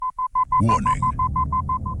Warning.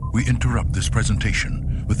 We interrupt this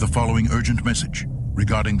presentation with the following urgent message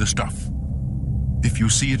regarding the stuff. If you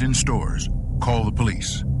see it in stores, call the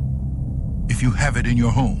police. If you have it in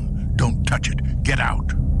your home, don't touch it. Get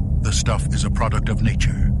out. The stuff is a product of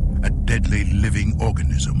nature, a deadly living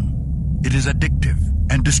organism. It is addictive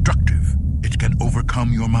and destructive. It can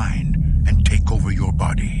overcome your mind and take over your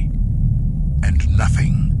body. And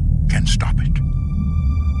nothing can stop it.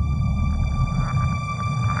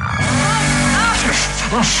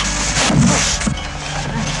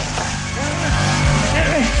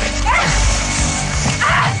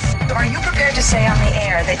 Are you prepared to say on the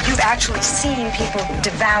air that you've actually seen people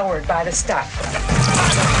devoured by the stuff?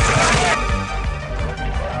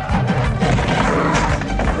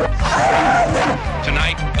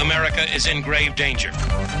 Tonight, America is in grave danger.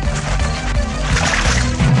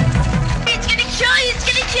 It's gonna kill you! It's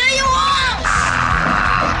gonna kill you all!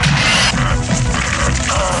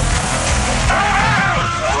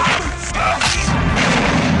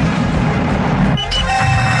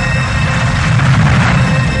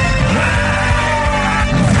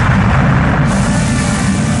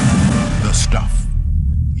 The stuff.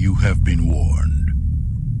 You have been warned.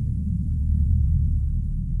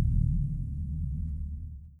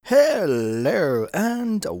 Hello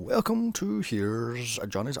and welcome to Here's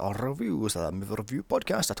Johnny's Reviews, a movie review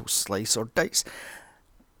podcast that'll slice or dice,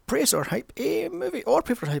 praise or hype a movie, or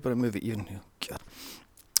prefer hype on a movie even. God.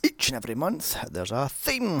 Each and every month there's a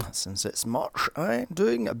theme. Since it's March, I'm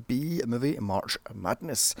doing a B-movie March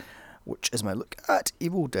Madness, which is my look at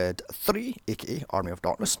Evil Dead 3, aka Army of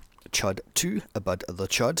Darkness, Chud 2, Bud the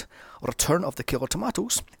Chud, Return of the Killer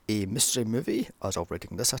Tomatoes, a mystery movie, as of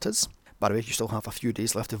writing this it is. By the way, you still have a few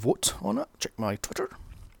days left to vote on it. Check my Twitter.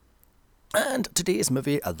 And today's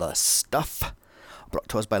movie, The Stuff, brought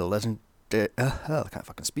to us by legendary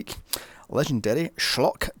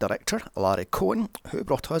schlock director Larry Cohen, who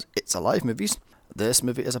brought us It's Alive movies. This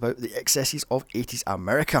movie is about the excesses of 80s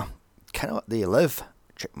America. Cannot they live?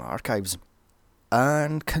 Check my archives.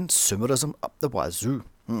 And consumerism up the wazoo.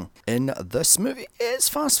 In this movie, it's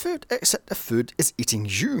fast food, except the food is eating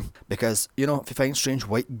you. Because, if you find strange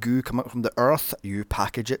white goo coming up from the earth, you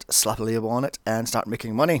package it, slap a label on it, and start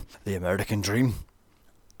making money. The American dream.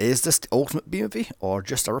 Is this the ultimate B-movie, or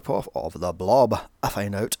just a rip-off of The Blob? I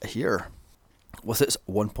find out here. With its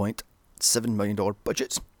 $1.7 million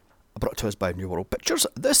budget, brought to us by New World Pictures,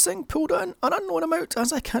 this thing pulled in an unknown amount,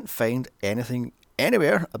 as I can't find anything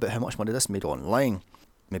anywhere about how much money this made online.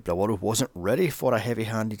 Maybe the world wasn't ready for a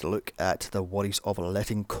heavy-handed look at the worries of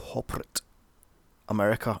letting corporate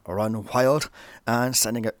America run wild and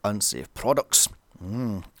sending out unsafe products.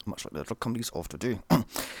 Much like the drug companies often do.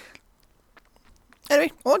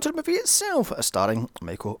 Anyway, on to the movie itself, starring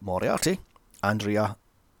Michael Moriarty, Andrea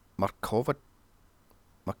Marcovicini,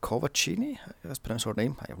 that's pronounced her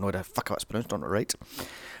name. I have no idea if it's pronounced on it right.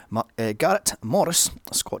 Garrett Morris,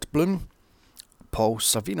 Scott Bloom, Paul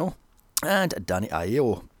Savino, and Danny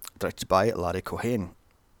Aiello, directed by Larry Cohen.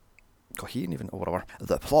 Even, or whatever.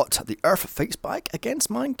 The plot: the Earth fights back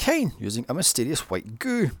against mankind using a mysterious white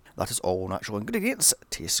goo. That is all natural ingredients,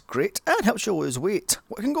 tastes great, and helps you lose weight.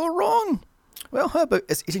 What can go wrong? Well, how about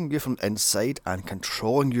it's eating you from the inside and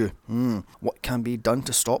controlling you? What can be done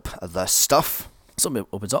to stop this stuff? Somebody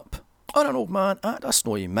opens up on an old man at a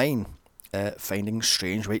snowy mine, finding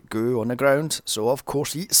strange white goo on the ground, so of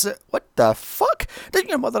course he eats it. What the fuck? Didn't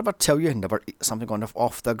your mother ever tell you never eat something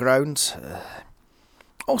off the ground?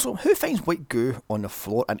 Also, who finds white goo on the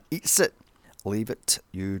floor and eats it? Leave it,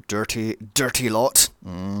 you dirty, dirty lot.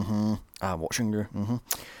 I'm watching you.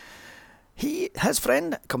 His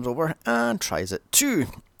friend comes over and tries it too.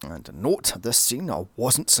 And note, this scene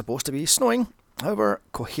wasn't supposed to be snowing. However,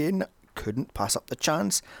 Cohen couldn't pass up the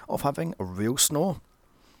chance of having real snow,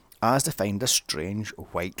 as they find a strange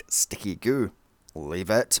white sticky goo. Leave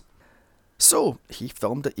it. So, he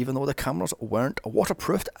filmed it even though the cameras weren't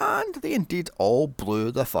waterproofed, and they indeed all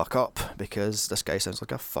blew the fuck up, because this guy sounds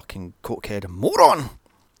like a fucking cokehead moron.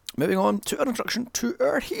 Moving on to our introduction to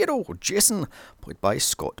our hero, Jason, played by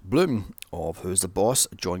Scott Bloom, of Who's the Boss,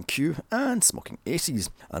 John Q, and Smoking Aces.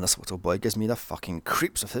 And this little boy gives me the fucking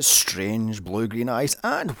creeps with his strange blue-green eyes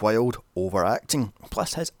and wild overacting.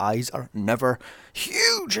 Plus, his eyes are never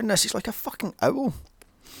huge in this. He's like a fucking owl.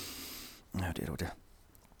 Oh dear, oh dear.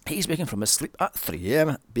 He's waking from his sleep at 3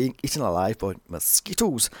 AM, being eaten alive by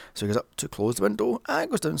mosquitoes, so he goes up to close the window and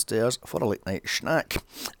goes downstairs for a late night snack.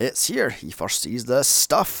 It's here he first sees this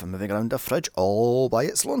stuff moving around the fridge all by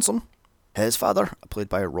its lonesome. His father, played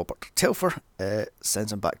by Robert Telfer,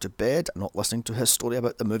 sends him back to bed, not listening to his story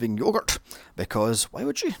about the moving yogurt, because why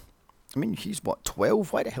would you? I mean, he's what,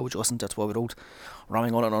 12? Why the hell would you listen to a 12-year-old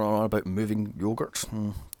ramming on and on and on about moving yogurt?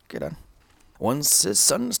 Get in. Once his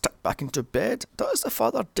son's tucked back into bed, does the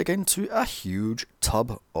father dig into a huge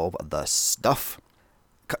tub of the stuff?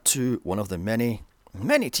 Cut to one of the many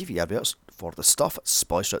TV adverts for the stuff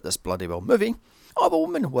spliced out this bloody well movie of a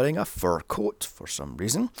woman wearing a fur coat for some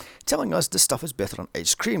reason, telling us the stuff is better than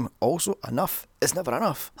ice cream. Also, enough is never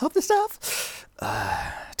enough of the stuff.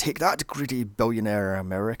 Take that, greedy billionaire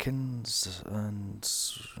Americans and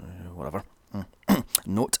whatever.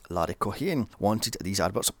 Note, Larry Cohen wanted these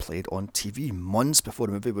adverts played on TV months before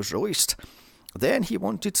the movie was released. Then he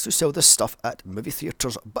wanted to sell this stuff at movie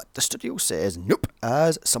theatres, but the studio says nope,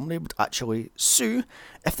 as somebody would actually sue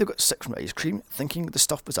if they got sick from ice cream thinking the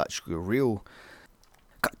stuff was actually real.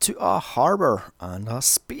 Cut to a harbour and a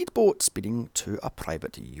speedboat speeding to a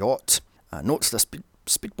private yacht. Note, the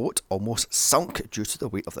speedboat almost sunk due to the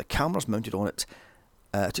weight of the cameras mounted on it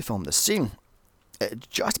to film the scene. It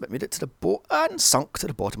just about made it to the boat and sunk to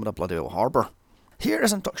the bottom of the bloody old harbour. Here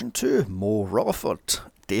is an introduction to Mo Rutherford.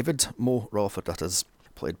 David Mo Rutherford, that is,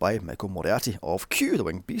 played by Michael Moriarty of Q, the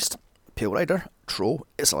Winged Beast, Pale Rider, Tro,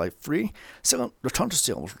 It's Alive 3, Return to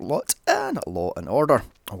Sailor's Lot, and Law and Order.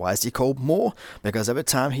 Why is he called Mo? Because every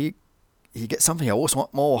time he gets something, I always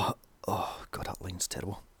want more. Oh, God, that line's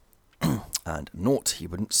terrible. And note, he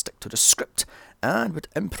wouldn't stick to the script and would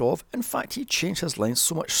improv. In fact, he changed his lines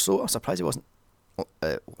so much so I'm surprised he wasn't,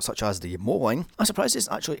 such as the Mo line. I'm surprised he's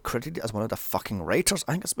actually credited as one of the fucking writers.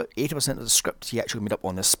 I think it's about 80% of the script he actually made up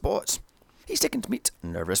on the spot. He's taken to meet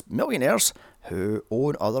nervous millionaires who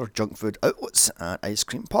own other junk food outlets and ice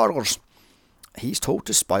cream parlours. He's told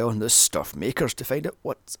to spy on the stuff makers to find out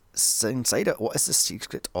what's inside it, what is the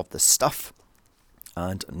secret of the stuff.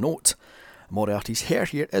 And note, Moriarty's hair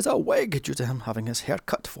here is a wig due to him having his hair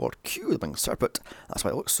cut for Q, the Winged Serpent. That's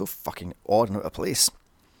why it looks so fucking odd and out of place.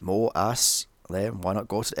 Mo asks them why not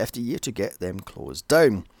go to the FDA to get them closed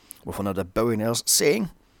down, with one of the billionaires saying,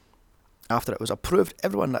 after it was approved,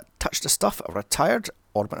 everyone that touched the stuff retired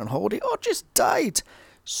or went on holiday or just died.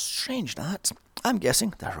 Strange that. I'm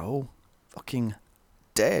guessing they're all fucking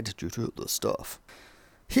dead due to the stuff.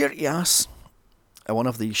 Here he asks one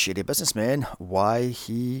of the shady businessmen why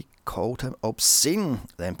he called him obscene,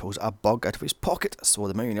 then pulls a bug out of his pocket, so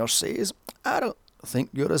the millionaire says, I don't think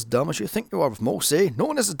you're as dumb as you think you are, with Mo say, no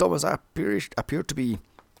one is as dumb as I appear to be.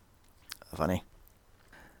 Funny.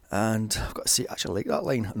 And I've got to say, I actually like that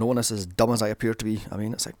line. No one is as dumb as I appear to be. I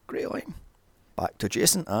mean, it's a great line. Back to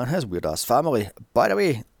Jason and his weird-ass family. By the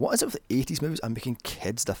way, what is it with the 80s movies and making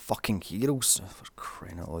kids the fucking heroes? For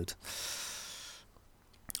crying out loud.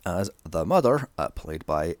 As the mother, played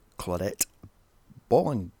by Claudette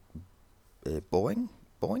Bollinger?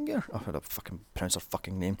 I've heard to fucking pronounce her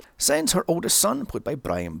fucking name. Sends her oldest son, played by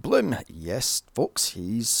Brian Bloom. Yes, folks,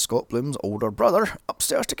 he's Scott Bloom's older brother,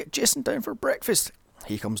 upstairs to get Jason down for breakfast.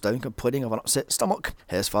 He comes down complaining of an upset stomach.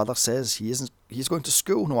 His father says he's going to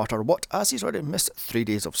school no matter what, as he's already missed 3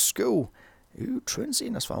 days of school. Ooh, truancy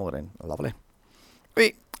in this family then. Lovely.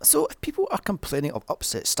 Wait, so if people are complaining of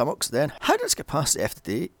upset stomachs, then how does it get past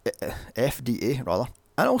the FDA rather?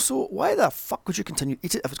 And also, why the fuck would you continue to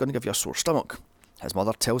eat it if it's going to give you a sore stomach? His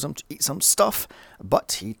mother tells him to eat some stuff,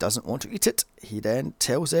 but he doesn't want to eat it. He then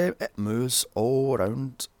tells him it moves all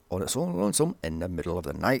around on its own lonesome in the middle of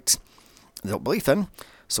the night. They don't believe him,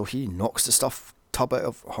 so he knocks the stuff tub out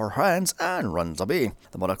of her hands and runs away.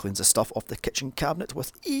 The mother cleans the stuff off the kitchen cabinet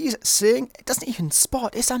with ease, saying it doesn't even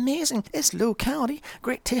spot. It's amazing. It's low calorie,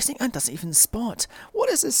 great tasting, and doesn't even spot. What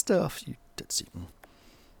is this stuff? You ditzy.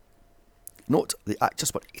 Note, the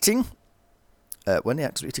actors were eating. When the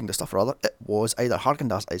actors were eating the stuff, rather, it was either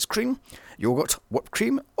Haagen-Dazs ice cream, yogurt, whipped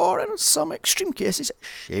cream, or in some extreme cases,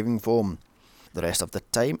 shaving foam. The rest of the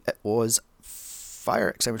time, it was fire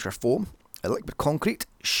extinguisher foam, liquid concrete,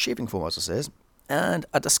 shaving foam as it says, and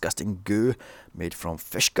a disgusting goo made from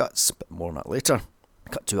fish guts, but more on that later.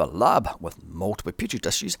 Cut to a lab with multiple petri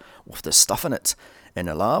dishes with the stuff in it. In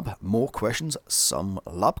the lab, Mo questions some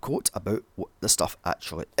lab coat about what the stuff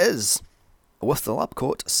actually is, with the lab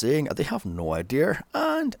coat saying they have no idea,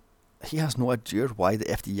 and he has no idea why the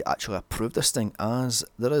FDA actually approved this thing, as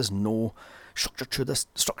there is no structure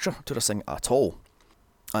to this thing at all.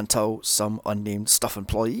 Until some unnamed stuff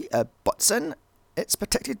employee butts in. It's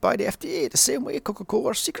protected by the FDA the same way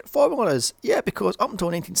Coca-Cola's secret formula is. Yeah, because up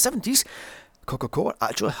until the 1970s, Coca-Cola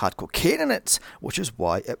actually had cocaine in it, which is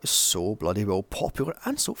why it was so bloody well popular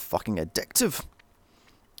and so fucking addictive.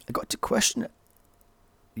 I got to question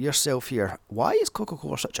yourself here. Why is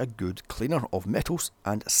Coca-Cola such a good cleaner of metals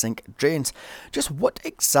and sink drains? Just what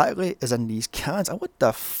exactly is in these cans, and what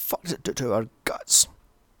the fuck does it do to our guts?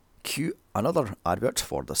 Cue another advert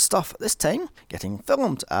for the stuff, this time getting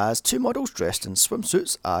filmed as two models dressed in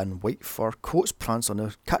swimsuits and white fur coats prance on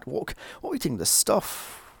the catwalk while eating the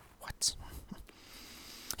stuff. What?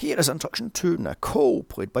 Here is an introduction to Nicole,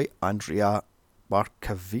 played by Andrea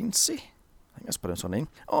Marcavinci, I think that's pronounced her name,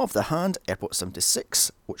 of The Hand, Airport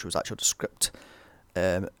 76, which was actually the script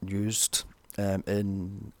used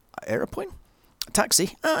in Aeroplane,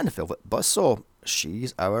 Taxi and Velvet Buzzsaw.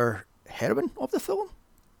 She's our heroine of the film.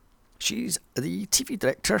 She's the TV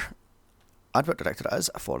director, advert director it is,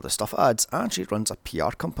 for the stuff ads, and she runs a PR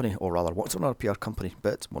company, or rather wants to run a PR company,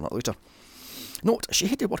 but more on that later. Note, she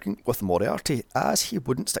hated working with Moriarty as he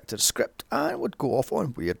wouldn't stick to the script and would go off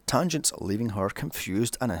on weird tangents, leaving her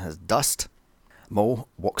confused and in his dust. Mo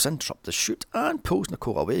walks in, disrupts the shoot, and pulls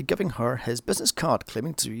Nicole away, giving her his business card,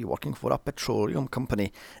 claiming to be working for a petroleum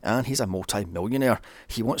company, and he's a multi-millionaire.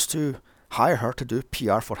 He wants to hire her to do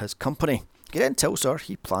PR for his company. He then tells her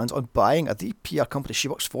he plans on buying the PR company she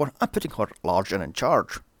works for and putting her larger in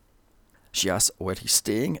charge. She asks where he's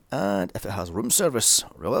staying and if it has room service.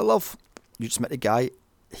 Really, love? You just met the guy,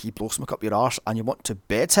 he blows smoke up your arse and you want to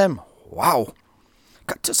bed him? Wow!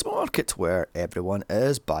 Cut to the market where everyone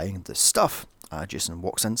is buying the stuff. Jason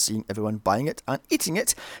walks in, seeing everyone buying it and eating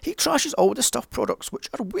it. He trashes all the stuff products, which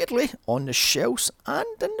are weirdly on the shelves and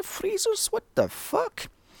in the freezers. What the fuck?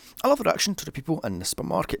 I love the reaction to the people in the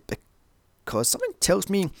supermarket because something tells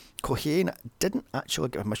me Cohen didn't actually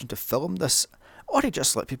get permission to film this, or he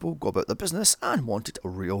just let people go about their business and wanted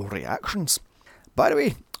real reactions. By the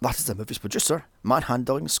way, that is the movie's producer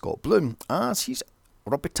manhandling Scott Bloom as he's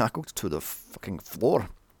rugby tackled to the fucking floor.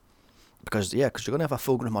 Because you're going to have a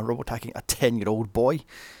full-grown man rugby tackling a 10-year-old boy,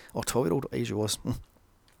 or 12-year-old age he was.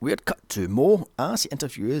 Weird cut to Mo as he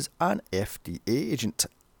interviews an FDA agent,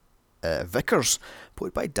 Vickers,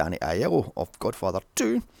 played by Danny Aiello of Godfather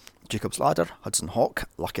 2, Jacob's Ladder, Hudson Hawk,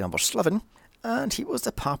 Lucky Number 11, and he was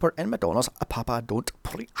the papa in Madonna's A Papa Don't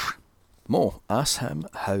Preach. Mo asks him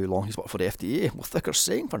how long he's worked for the FDA, with Vickers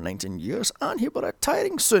saying for 19 years and he'll be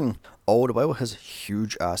retiring soon. All the while his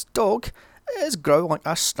huge ass dog is growling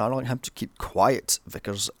and snarling at him to keep quiet.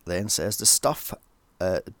 Vickers then says the stuff,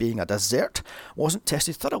 being a dessert, wasn't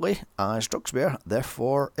tested thoroughly as drugs were,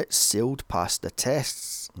 therefore it sailed past the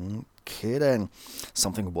tests. Okay then,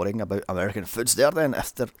 something worrying about American foods there then,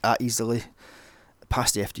 if they're that easily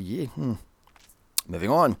past the FDA. Moving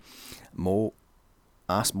on, Mo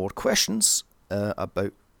asks more questions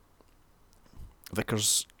about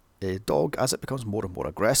Vickers' dog as it becomes more and more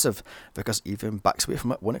aggressive. Vickers even backs away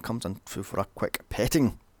from it when it comes in for a quick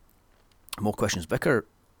petting. More questions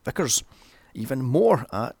Vickers. Even more,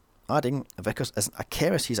 adding Vickers isn't a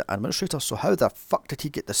chemist, he's an administrator, so how the fuck did he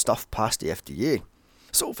get the stuff past the FDA?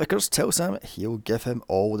 So Vickers tells him he'll give him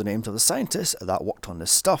all the names of the scientists that worked on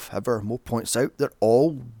this stuff. However, Mo points out they're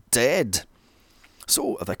all dead.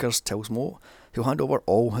 So Vickers tells Mo he'll hand over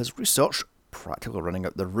all his research, practically running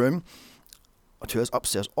out the room, to his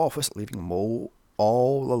upstairs office, leaving Mo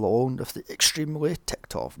all alone with the extremely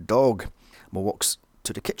ticked off dog. Mo walks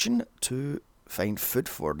to the kitchen to find food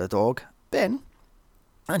for the dog, Ben,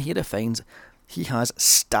 and here he finds he has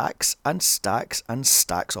stacks and stacks and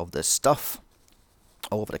stacks of this stuff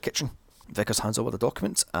all over the kitchen. Vickers hands over the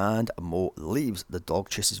documents and Mo leaves. The dog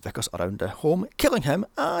chases Vickers around the home, killing him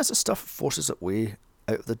as the stuff forces its way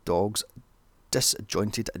out of the dog's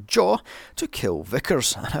disjointed jaw to kill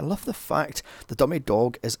Vickers. And I love the fact the dummy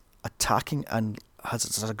dog is attacking and has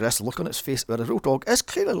this aggressive look on its face, where the real dog is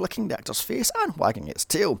clearly licking the actor's face and wagging its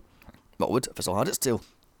tail. What would if it still had its tail?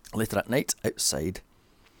 Later at night, outside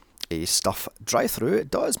a stuff drive-through,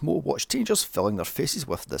 does Mo watch teenagers filling their faces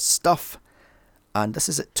with this stuff. And this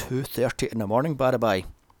is at 2:30 in the morning, by the by.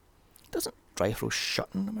 Doesn't drive-through shut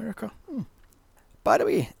in America? By the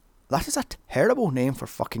way, that is a terrible name for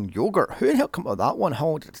fucking yogurt. Who the hell come up with that one? How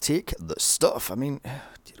long did it take? The stuff. I mean,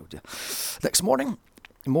 dear oh dear. Next morning,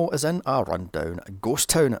 Mo is in a rundown ghost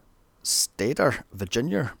town, Stader,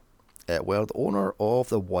 Virginia, where the owner of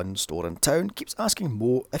the one store in town keeps asking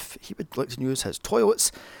Mo if he would like to use his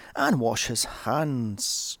toilets and wash his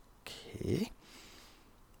hands. Okay.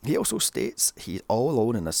 He also states he's all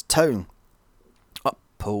alone in this town. Up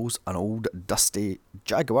pulls an old dusty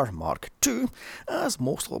Jaguar Mark II. As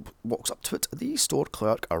Mo walks up to it, the store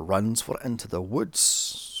clerk runs for it into the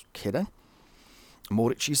woods. Okay then. Mo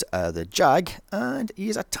reaches the Jag and he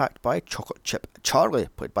is attacked by Chocolate Chip Charlie,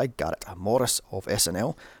 played by Garrett Morris of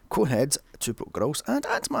SNL, Coneheads, Two Broke Girls and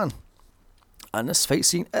Ant-Man. And this fight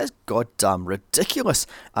scene is goddamn ridiculous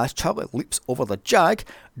as Charlie leaps over the Jag,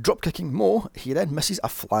 drop-kicking Mo. He then misses a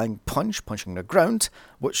flying punch, punching the ground,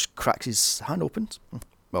 which cracks his hand open.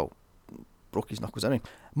 Well, broke his knuckles anyway.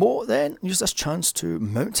 Mo then used this chance to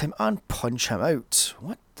mount him and punch him out.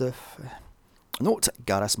 What the Note,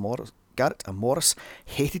 Gareth Morris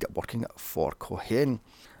hated working for Cohen.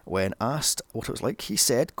 When asked what it was like, he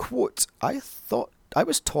said, quote, I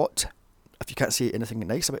was taught, if you can't say anything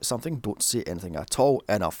nice about something, don't say anything at all.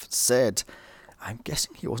 Enough said. I'm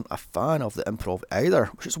guessing he wasn't a fan of the improv either,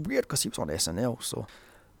 which is weird because he was on SNL, so.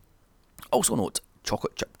 Also note,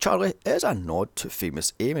 Chocolate Chip Charlie is a nod to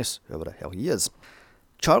famous Amos, whoever the hell he is.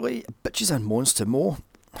 Charlie bitches and moans to Mo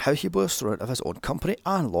how he was thrown out of his own company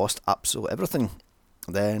and lost absolutely everything.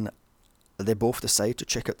 Then they both decide to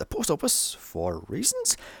check out the post office for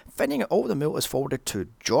reasons, finding out all the mail is forwarded to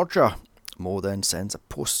Georgia. Mo then sends a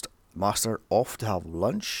postmaster off to have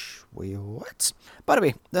lunch. Wait, what? By the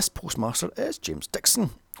way, this postmaster is James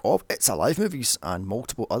Dixon of It's Alive movies and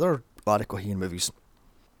multiple other Larry Cohen movies.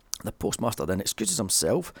 The postmaster then excuses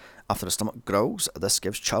himself after his stomach growls. This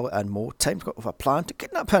gives Charlie and Mo time to come up with a plan to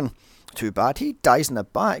kidnap him. Too bad he dies in the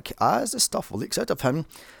back as the stuff leaks out of him,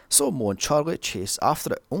 so Mo and Charlie chase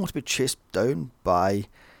after it, only to be chased down by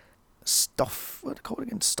what are they called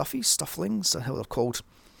again? Stufflings, how they're called.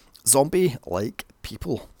 Zombie-like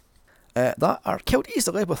people. That are killed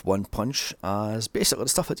easily with one punch, as basically the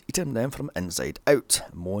stuff had eaten them from inside out.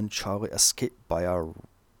 Mo and Charlie escape by a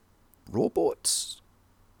rowboat.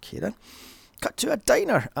 Okay then. Cut to a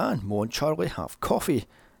diner and Mo and Charlie have coffee.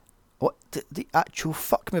 What the actual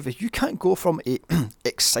fuck movie? You can't go from a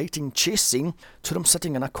exciting chase scene to them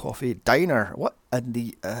sitting in a coffee diner. What in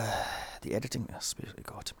the editing? Basically,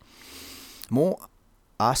 God. Mo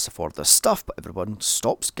asks for the stuff, but everyone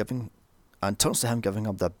stops giving and turns to him, giving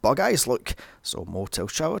him the bug eyes look. So Mo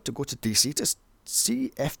tells Charlie to go to DC to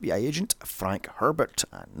see FBI agent Frank Herbert.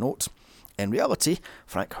 And note, in reality,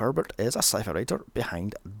 Frank Herbert is a sci-fi writer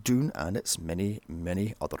behind Dune and its many,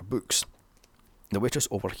 many other books. The waitress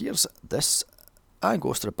overhears this and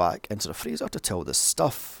goes to the back into the freezer to tell the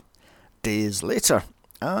stuff. Days later,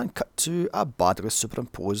 and cut to a badly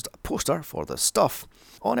superimposed poster for the stuff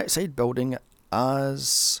on outside building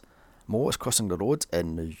as Mo is crossing the road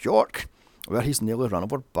in New York, where he's nearly run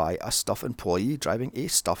over by a stuff employee driving a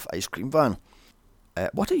stuff ice cream van.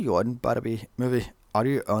 What are you on, by the way, movie? Are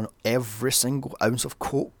you on every single ounce of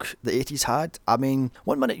coke the 80s had? I mean,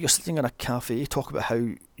 one minute you're sitting in a cafe talking about how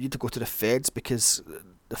you need to go to the feds because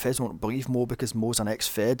the feds won't believe Mo because Mo's an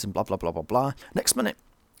ex-fed and blah blah blah blah blah. Next minute,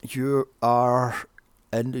 you are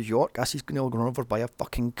in New York as he's going to run over by a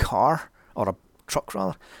fucking car, or a truck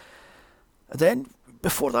rather. Then,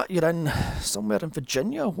 before that, you're in somewhere in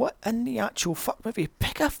Virginia. What in the actual fuck movie?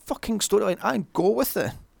 Pick a fucking storyline and go with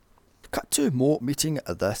it. Cut to Mo meeting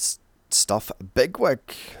this stuff bigwig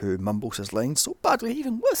who mumbles his lines so badly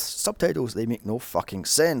even with subtitles they make no fucking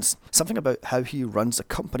sense. Something about how he runs a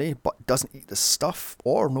company but doesn't eat the stuff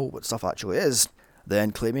or know what stuff actually is.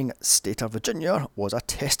 Then claiming State of Virginia was a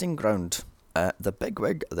testing ground. The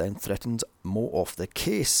bigwig then threatens Mo off the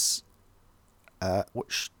case,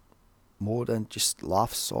 which Mo then just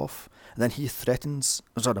laughs off. And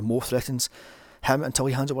then Mo threatens him until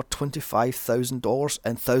he hands over $25,000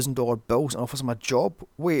 in $1,000 bills and offers him a job.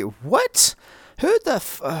 Wait, what? Who the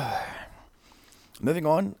Moving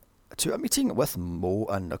on to a meeting with Mo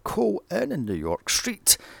and Nicole in a New York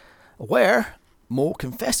street, where Mo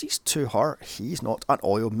confesses to her he's not an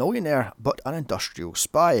oil millionaire, but an industrial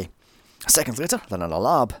spy. Seconds later, they're in a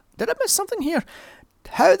lab. Did I miss something here?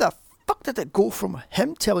 How the fuck did it go from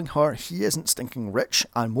him telling her he isn't stinking rich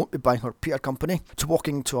and won't be buying her PR company to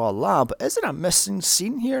walking to a lab? Is there a missing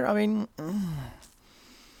scene here? I mean,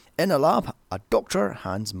 in a lab, a doctor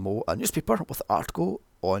hands Mo a newspaper with an article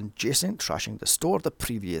on Jason trashing the store the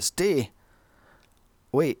previous day.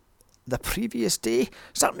 Wait, the previous day?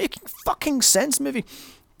 Start making fucking sense, movie.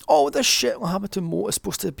 All this shit will happen to Mo is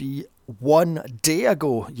supposed to be 1 day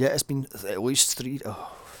ago. Yeah, it's been at least 3.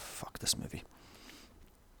 Oh, fuck this movie.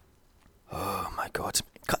 Oh my god.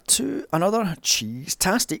 Cut to another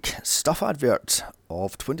cheese-tastic stuff advert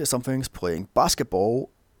of 20-somethings playing basketball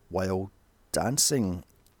while dancing.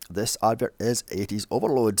 This advert is 80s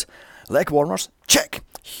overload. Leg warmers, check.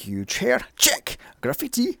 Huge hair, check.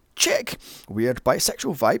 Graffiti, check. Weird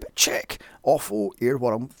bisexual vibe, check. Awful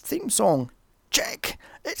earworm theme song, check.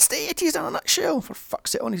 It's the 80s in a nutshell. For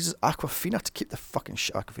fuck's sake, on uses Aquafina to keep the fucking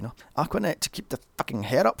shit. Aquanet to keep the fucking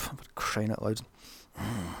hair up. For crying out loud.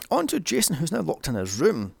 On to Jason, who's now locked in his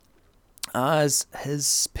room as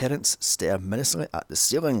his parents stare menacingly at the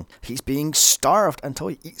ceiling. He's being starved until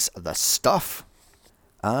he eats the stuff.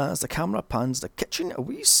 As the camera pans the kitchen,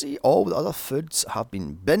 we see all the other foods have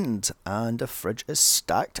been binned and the fridge is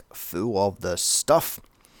stacked full of the stuff.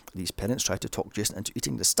 These parents try to talk Jason into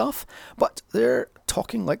eating the stuff, but they're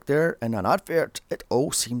talking like they're in an advert. It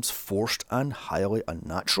all seems forced and highly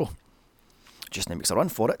unnatural. Jason makes a run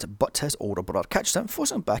for it, but his older brother catches him,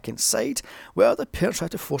 forcing him back inside, where the parents try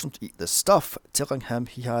to force him to eat the stuff, telling him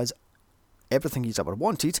he has everything he's ever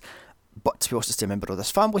wanted, but to be able to stay a member of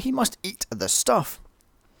this family, he must eat the stuff.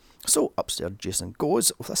 So upstairs Jason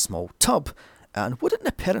goes with a small tub, and wouldn't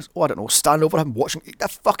the parents, stand over him watching eat the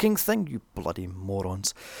fucking thing, you bloody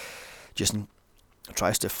morons. Jason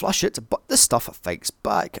tries to flush it, but the stuff fights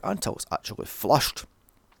back until it's actually flushed.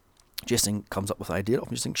 Jason comes up with an idea of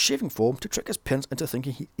using shaving foam to trick his parents into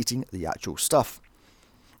thinking he's eating the actual stuff.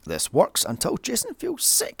 This works until Jason feels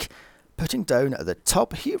sick. Putting down the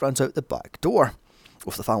tub, he runs out the back door.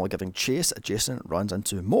 With the family giving chase, Jason runs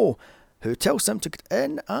into Mo, who tells him to get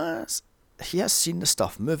in as he has seen the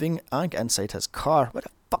stuff moving and get inside his car. Where the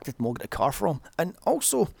fuck did Mo get a car from? And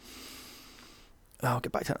also, I'll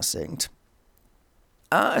get back to that in a second.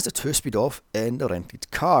 As the two speed off in the rented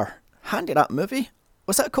car. Handy that movie.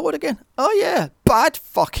 What's that called again? Oh yeah, bad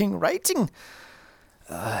fucking writing.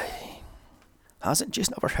 Hasn't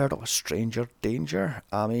Jason ever heard of a stranger danger?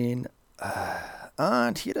 I mean,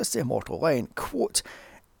 and here is the immortal line, quote,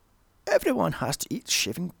 "Everyone has to eat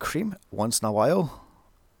shaving cream once in a while."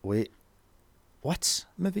 Wait, what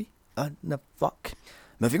movie? The fuck?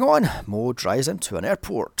 Moving on, Mo drives him to an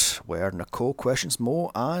airport, where Nicole questions Mo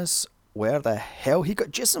as where the hell he got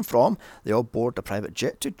Jason from. They all board the private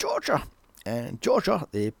jet to Georgia. In Georgia,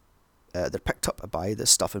 they're picked up by the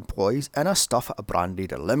stuff employees in a stuff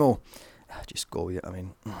branded limo. Just go with it, I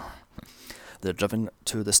mean. They're driven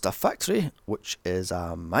to the stuff factory, which is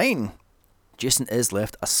a mine. Jason is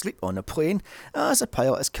left asleep on the plane as the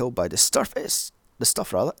pilot is killed by the stuff. It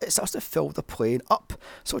starts to fill the plane up,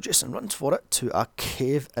 so Jason runs for it to a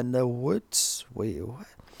cave in the woods. Wait, what?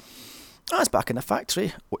 As back in the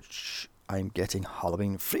factory, which I'm getting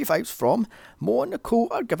Halloween free vibes from, Mo and Nicole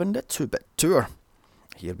are given the 2-bit tour.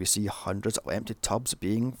 Here we see hundreds of empty tubs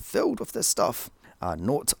being filled with this stuff.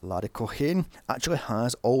 Note, Larry Cohen actually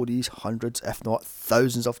has all these hundreds, if not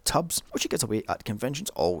thousands of tubs, which he gives away at conventions,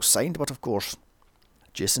 all signed, but of course.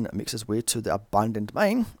 Jason makes his way to the abandoned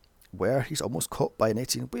mine, where he's almost caught by an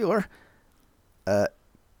 18-wheeler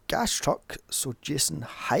gas truck, so Jason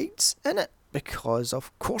hides in it, because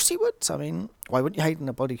of course he would. I mean, why wouldn't you hide in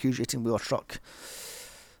a bloody huge 18-wheeler truck?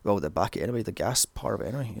 Well, the back of it anyway, the gas part of it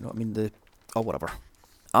anyway, you know what I mean, whatever.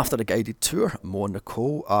 After the guided tour, Mo and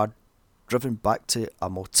Nicole are driven back to a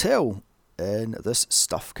motel in this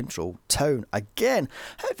stuff-controlled town. Again,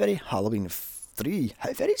 how very Halloween 3,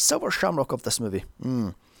 how very Silver Shamrock of this movie.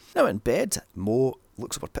 Now in bed, Mo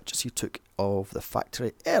looks over pictures he took of the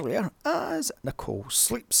factory earlier as Nicole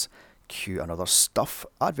sleeps. Cue another stuff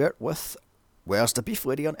advert with "Where's the beef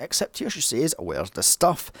lady?" on, except here she says, "Where's the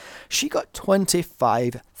stuff?" She got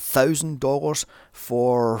 $25,000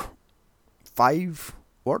 for 5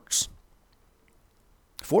 words.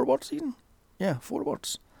 4 words even? Yeah, 4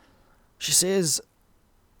 words. She says,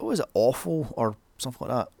 "Oh, is it awful?" or something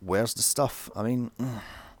like that. "Where's the stuff?" I mean,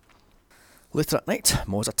 Later at night,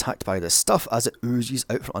 Mo's attacked by this stuff as it oozes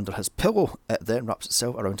out from under his pillow. It then wraps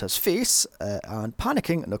itself around his face, and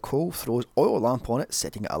panicking, Nicole throws oil lamp on it,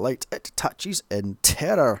 setting it alight. It attaches in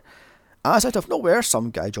terror. As out of nowhere,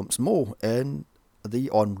 some guy jumps Mo in the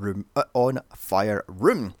on fire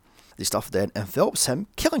room. The stuff then envelops him,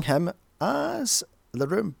 killing him as the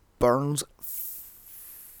room burns,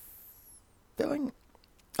 filling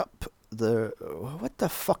up the... What the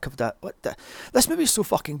fuck of that? This movie's so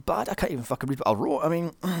fucking bad, I can't even fucking read what I wrote. I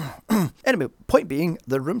mean... Anyway, point being,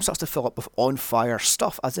 the room starts to fill up with on-fire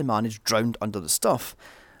stuff as the man is drowned under the stuff.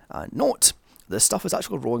 Note, the stuff is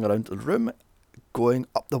actually rolling around the room, going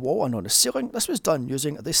up the wall and on the ceiling. This was done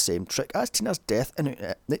using the same trick as Tina's death in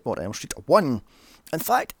Nightmare on Elm Street 1. In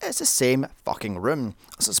fact, it's the same fucking room.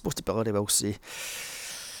 This is supposed to be bloody well see.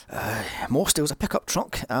 Mo steals a pickup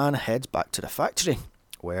truck and heads back to the factory,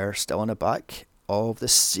 where still on the back of the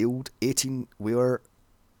sealed 18-wheeler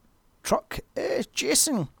truck is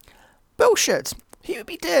Jason. Bullshit! He would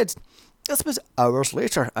be dead. This was hours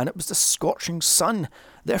later, and it was the scorching sun.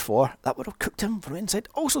 Therefore, that would have cooked him from inside.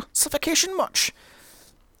 Also, suffocation much.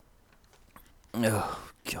 Oh,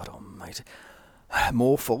 God almighty.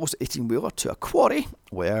 Mo follows the 18-wheeler to a quarry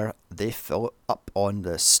where they fill up on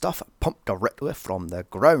the stuff pumped directly from the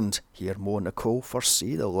ground. Here, Mo and Nicole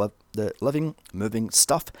foresee the living, moving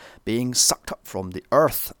stuff being sucked up from the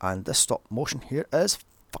earth, and this stop motion here is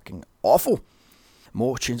fucking awful.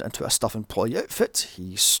 Mo changes into a stuff employee outfit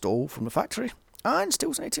he stole from the factory and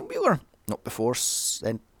steals an 18-wheeler. Not before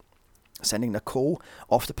sending Nicole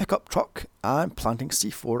off the pickup truck and planting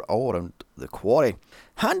C4 all around the quarry.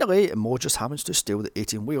 Handily, Mo just happens to steal the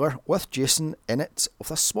 18-wheeler with Jason in it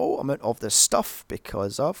with a small amount of the stuff,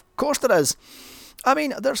 because of course there is. I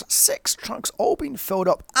mean, there's 6 trucks all being filled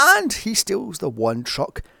up, and he steals the one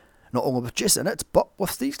truck, not only with Jason in it, but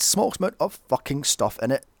with the smallest amount of fucking stuff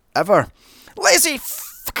in it ever. Lazy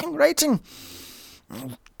fucking writing!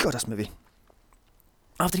 God, this movie.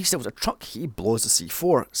 After he steals a truck, he blows the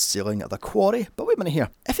C4, sealing the quarry. But wait a minute here.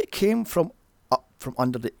 If it came from up from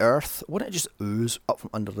under the earth, wouldn't it just ooze up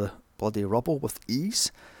from under the bloody rubble with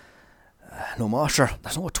ease? No matter.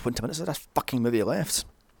 There's only 20 minutes of this fucking movie left.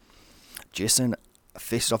 Jason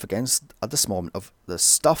faces off against at this moment of the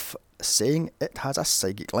stuff, saying it has a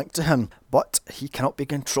psychic link to him, but he cannot be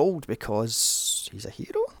controlled because he's a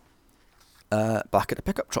hero. Back at the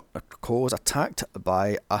pickup truck, Nicole is attacked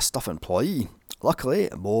by a stuff employee. Luckily,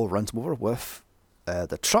 Mo runs him over with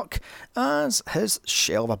the truck as his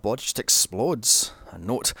shell of a body just explodes. And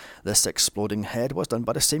note, this exploding head was done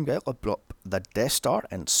by the same guy who blew up the Death Star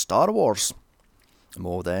in Star Wars.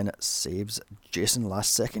 Mo then saves Jason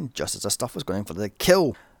last second, just as the stuff was going for the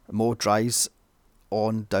kill. Mo drives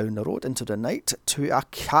on down the road into the night to a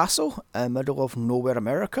castle in the middle of nowhere,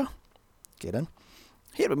 America. Get in.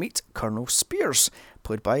 Here we meet Colonel Spears,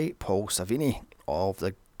 played by Paul Savini of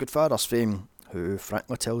the Goodfathers fame, who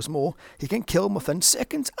frankly tells Mo he can kill him within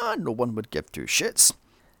seconds and no one would give 2 shits.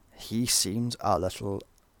 He seems a little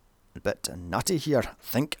bit nutty here.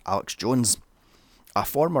 Think Alex Jones, a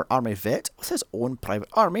former army vet with his own private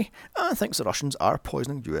army, and thinks the Russians are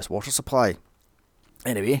poisoning US water supply.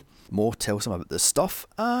 Anyway, Mo tells him about the stuff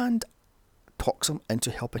and talks him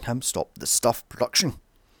into helping him stop the stuff production.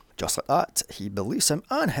 Just like that, he believes him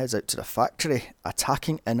and heads out to the factory,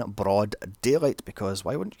 attacking in broad daylight, because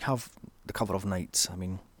why wouldn't you have the cover of night? I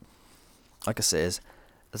mean, like I says,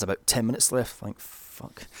 there's about 10 minutes left. Thank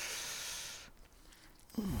fuck.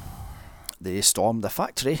 They storm the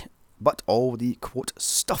factory, but all the quote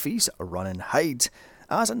stuffies run and hide,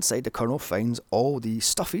 as inside the colonel finds all the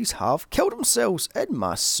stuffies have killed themselves in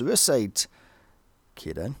mass suicide.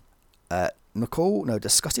 Okay then. Nicole, now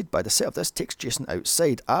disgusted by the sight of this, takes Jason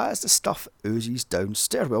outside as the stuff oozes down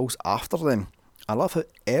stairwells after them. I love how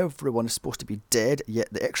everyone is supposed to be dead,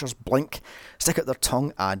 yet the extras blink, stick out their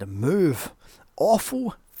tongue and move.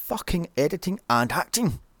 Awful fucking editing and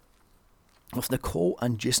acting. With Nicole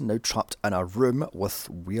and Jason now trapped in a room with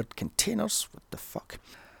weird containers. What the fuck?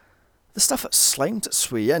 The stuff slimed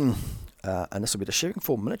its way in. And this will be the shaving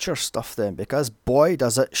foam miniature stuff then, because boy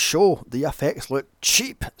does it show. The effects look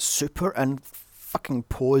cheap, super and fucking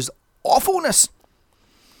posed awfulness.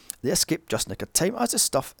 They escape just in nick of time as the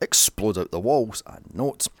stuff explodes out the walls. And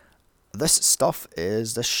note, this stuff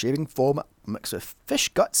is the shaving foam mixed with fish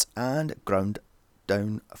guts and ground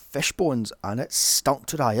down fish bones, and it stunk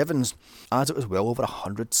to the high heavens, as it was well over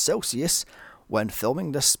 100 Celsius when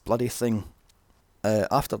filming this bloody thing.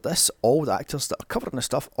 After this, all the actors that are covered in the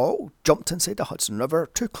stuff all jumped inside the Hudson River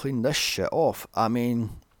to clean this shit off. I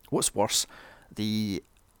mean, what's worse, the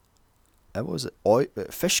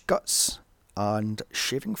fish guts and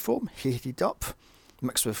shaving foam heated up,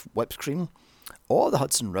 mixed with whipped cream, or the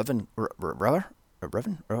Hudson River.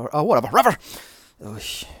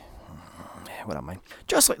 What am I?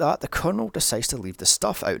 Just like that, the colonel decides to leave the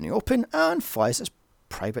stuff out in the open and flies his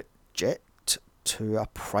private jet to a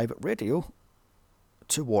private radio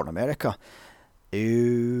to warn America.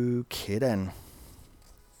 Okay then.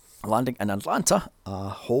 Landing in Atlanta, a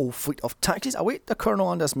whole fleet of taxis await the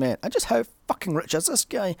colonel and his men. And just how fucking rich is this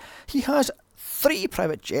guy? He has 3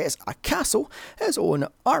 private jets, a castle, his own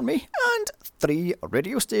army, and 3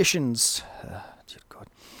 radio stations. Dear God.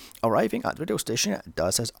 Arriving at the radio station,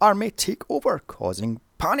 does his army take over, causing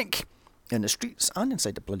panic in the streets and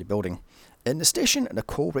inside the bloody building. In the station,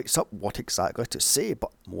 Nicole writes up what exactly to say,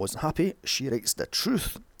 but Mo wasn't happy. She writes the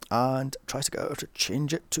truth and tries to get her to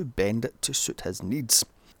change it to bend it to suit his needs.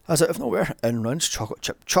 As out of nowhere, in runs Chocolate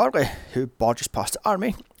Chip Charlie, who barges past the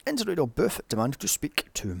army into the radio booth demanding to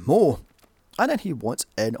speak to Mo. And then he wants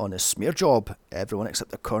in on his smear job. Everyone except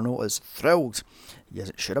the colonel is thrilled. He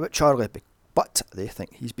isn't sure about Charlie, but they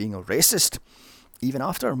think he's being a racist. Even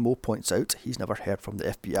after Mo points out he's never heard from the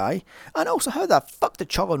FBI, and also how the fuck did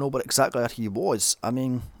Charlie know what exactly he was? I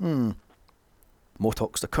mean, Mo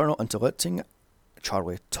talks the colonel into letting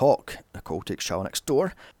Charlie talk. Nicole takes Charlie next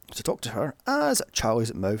door to talk to her as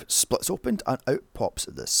Charlie's mouth splits open and out pops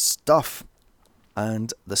the stuff.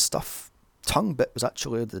 And the stuff tongue bit was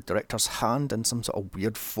actually the director's hand in some sort of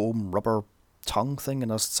weird foam rubber tongue thing,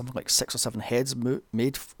 and there's something like 6 or 7 heads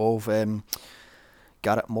made of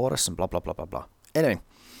Garrett Morris and blah blah blah blah blah. Anyway,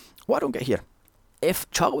 what I don't get here, If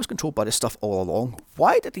Charlie was controlled by this stuff all along,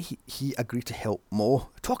 why did he agree to help Mo?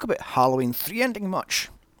 Talk about Halloween 3 ending much.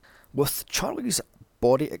 With Charlie's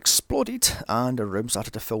body exploded and the room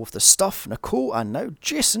started to fill with the stuff, Nicole and now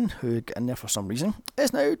Jason, who got in there for some reason,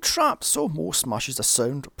 is now trapped. So Mo smashes the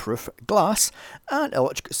soundproof glass and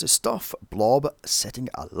electrocutes the stuff blob, setting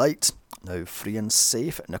alight. Now free and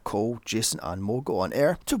safe, Nicole, Jason and Mo go on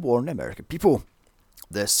air to warn the American people.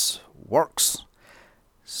 This works.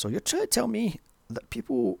 So you're trying to tell me that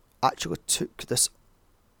people actually took this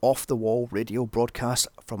off-the-wall radio broadcast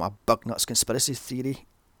from a bug-nuts conspiracy theory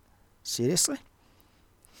seriously?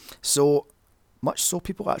 So much so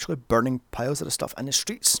people are actually burning piles of the stuff in the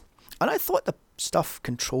streets. And I thought the stuff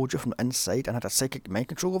controlled you from the inside and had a psychic mind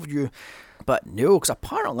control over you. But no, because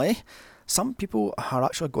apparently some people are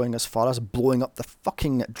actually going as far as blowing up the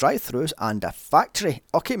fucking drive-thrus and the factory.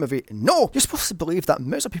 Okay, movie, no! You're supposed to believe that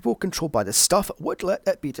millions of people controlled by this stuff would let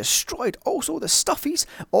it be destroyed. Also, the stuffies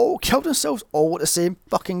all killed themselves all at the same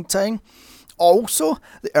fucking time. Also,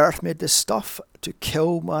 the earth made this stuff to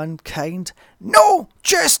kill mankind. No!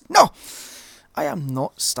 Just no! I am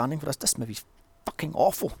not standing for this. This movie's fucking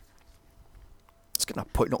awful. It's getting a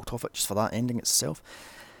point knocked off it just for that ending itself.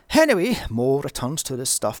 Anyway, Mo returns to the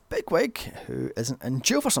stuffed bigwig, who isn't in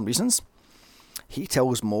jail for some reasons. He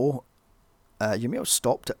tells Mo, you may have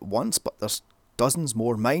stopped it once, but there's dozens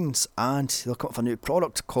more mines, and they'll come up with a new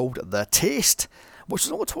product called The Taste, which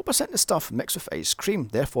is only 12% of the stuff mixed with ice cream.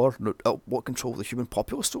 Therefore, it won't control the human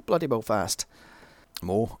populace so bloody well fast.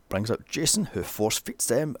 Mo brings out Jason, who force feeds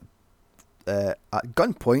them at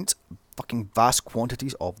gunpoint fucking vast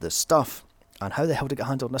quantities of this stuff. And how the hell did they get a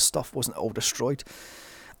handle on this stuff? Wasn't it all destroyed?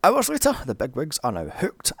 Hours later, the bigwigs are now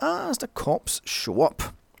hooked as the cops show up.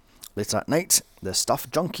 Later at night, the stuff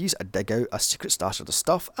junkies dig out a secret stash of the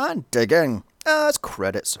stuff and dig in as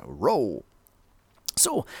credits roll.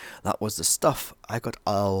 So, that was the stuff. I got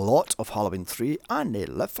a lot of Halloween 3 and they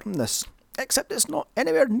live from this. Except it's not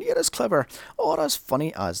anywhere near as clever or as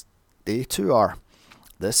funny as they two are.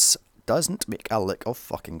 This doesn't make a lick of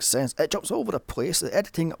fucking sense. It jumps all over the place. The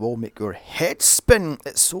editing will make your head spin.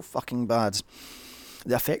 It's so fucking bad.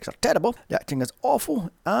 The effects are terrible, the acting is awful,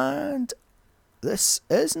 and this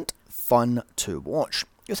isn't fun to watch.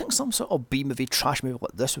 You think some sort of B-movie trash movie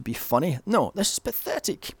like this would be funny? No, this is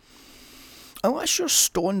pathetic. Unless you're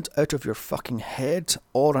stoned out of your fucking head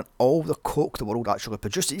or on all the coke the world actually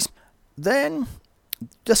produces, then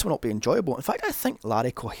this will not be enjoyable. In fact, I think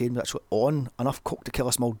Larry Cohen was actually on enough coke to kill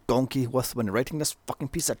a small donkey with when writing this fucking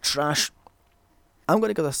piece of trash. I'm going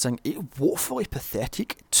to give this thing a woefully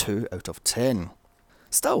pathetic 2 out of 10.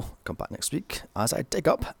 Still, come back next week as I dig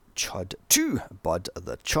up Chud 2, Bud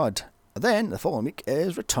the Chud. Then, the following week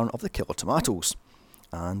is Return of the Killer Tomatoes.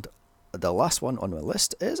 And the last one on my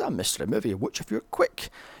list is a mystery movie, which if you're quick,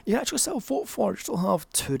 you can actually still vote for. You still have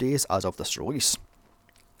 2 days as of this release.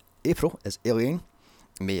 April is Alien,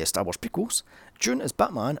 May is Star Wars prequels, June is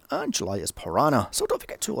Batman, and July is Piranha. So don't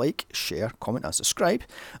forget to like, share, comment and subscribe.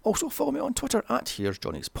 Also follow me on Twitter at Here's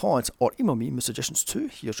Johnny's Pod, or email me with suggestions to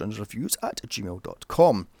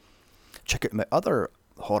here'sjohnny'sreviews@gmail.com. Check out my other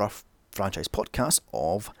horror franchise podcasts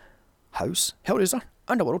of House, Hellraiser,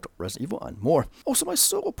 Underworld, Resident Evil and more. Also my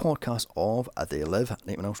solo podcast of They Live,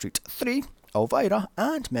 Nightmare on Elm Street 3, Elvira,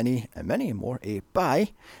 and many, many more.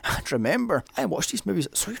 Bye. And remember, I watch these movies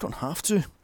so you don't have to.